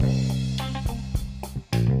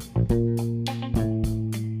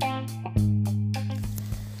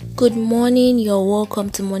Good morning, you're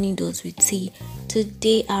welcome to Morning Dose with T.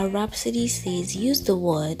 Today our Rhapsody says, use the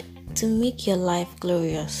word to make your life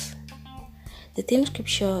glorious. The theme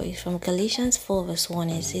scripture is from Galatians 4 verse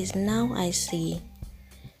 1. It says, Now I say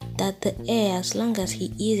that the heir, as long as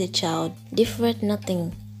he is a child, differeth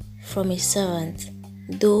nothing from a servant,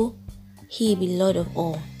 though he be Lord of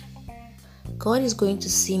all. God is going to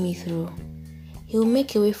see me through. He will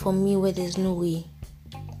make a way for me where there's no way.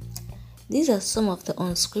 These are some of the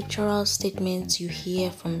unscriptural statements you hear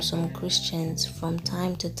from some Christians from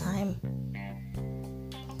time to time,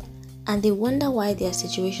 and they wonder why their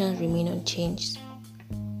situations remain unchanged.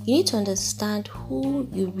 You need to understand who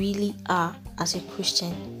you really are as a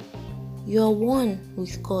Christian. You are one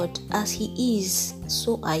with God. As He is,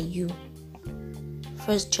 so are you.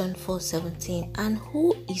 1 John 4:17. And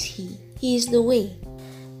who is He? He is the way.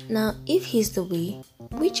 Now, if He's the way,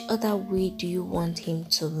 which other way do you want Him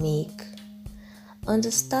to make?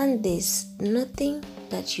 Understand this, nothing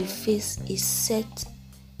that you face is set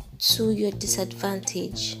to your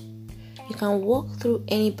disadvantage. You can walk through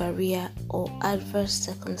any barrier or adverse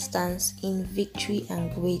circumstance in victory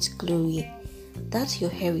and great glory. That's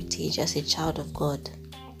your heritage as a child of God.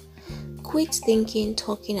 Quit thinking,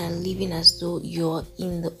 talking, and living as though you're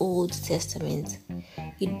in the Old Testament.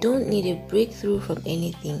 You don't need a breakthrough from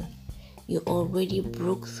anything. You already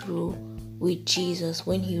broke through with Jesus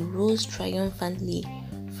when He rose triumphantly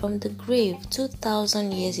from the grave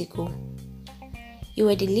 2,000 years ago. You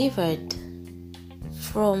were delivered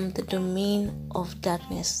from the domain of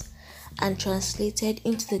darkness and translated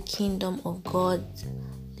into the kingdom of God's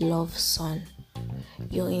loved Son.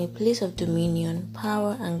 You're in a place of dominion,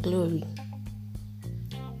 power, and glory.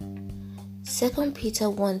 2 Peter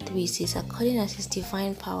 1:3 says, According as His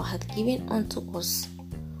divine power hath given unto us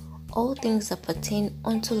all things that pertain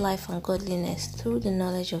unto life and godliness through the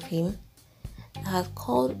knowledge of Him that hath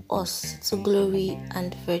called us to glory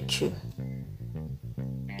and virtue.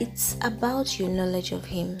 It's about your knowledge of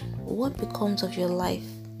Him. What becomes of your life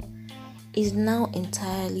is now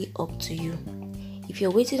entirely up to you. If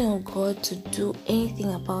you're waiting on God to do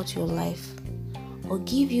anything about your life or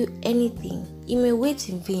give you anything, He may wait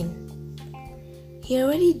in vain. He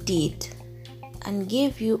already did and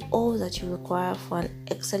gave you all that you require for an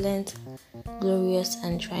excellent, glorious,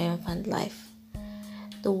 and triumphant life.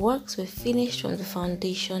 The works were finished from the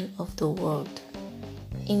foundation of the world.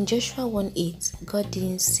 In Joshua 1:8, God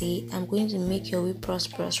didn't say, I'm going to make your way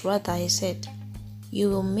prosperous. Rather, He said, you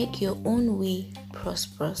will make your own way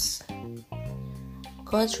prosperous.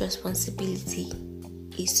 God's responsibility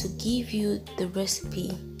is to give you the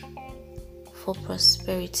recipe for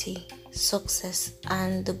prosperity, success,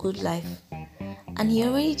 and the good life. And He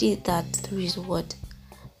already did that through His word.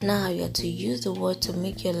 Now you are to use the word to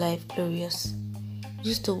make your life glorious.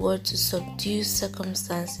 Use the word to subdue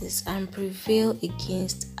circumstances and prevail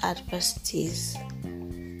against adversities.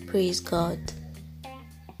 Praise God.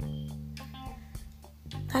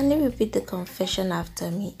 Can you repeat the confession after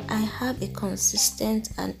me? I have a consistent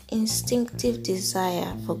and instinctive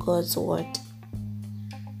desire for God's word.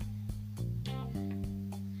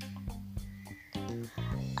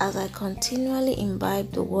 As I continually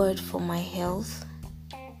imbibe the word for my health,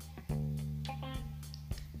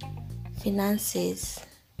 finances,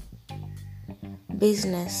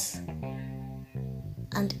 business,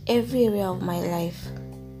 and every area of my life,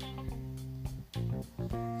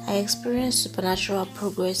 I experience supernatural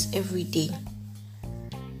progress every day.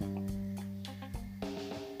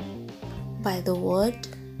 By the word,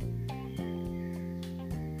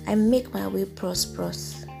 I make my way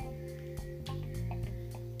prosperous,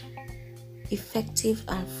 effective,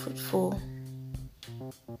 and fruitful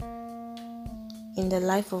in the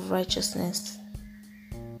life of righteousness.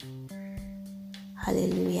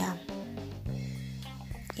 Hallelujah.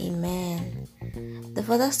 Amen. The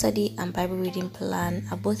further study and Bible reading plan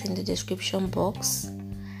are both in the description box.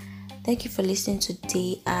 Thank you for listening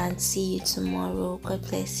today and see you tomorrow. God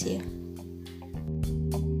bless you.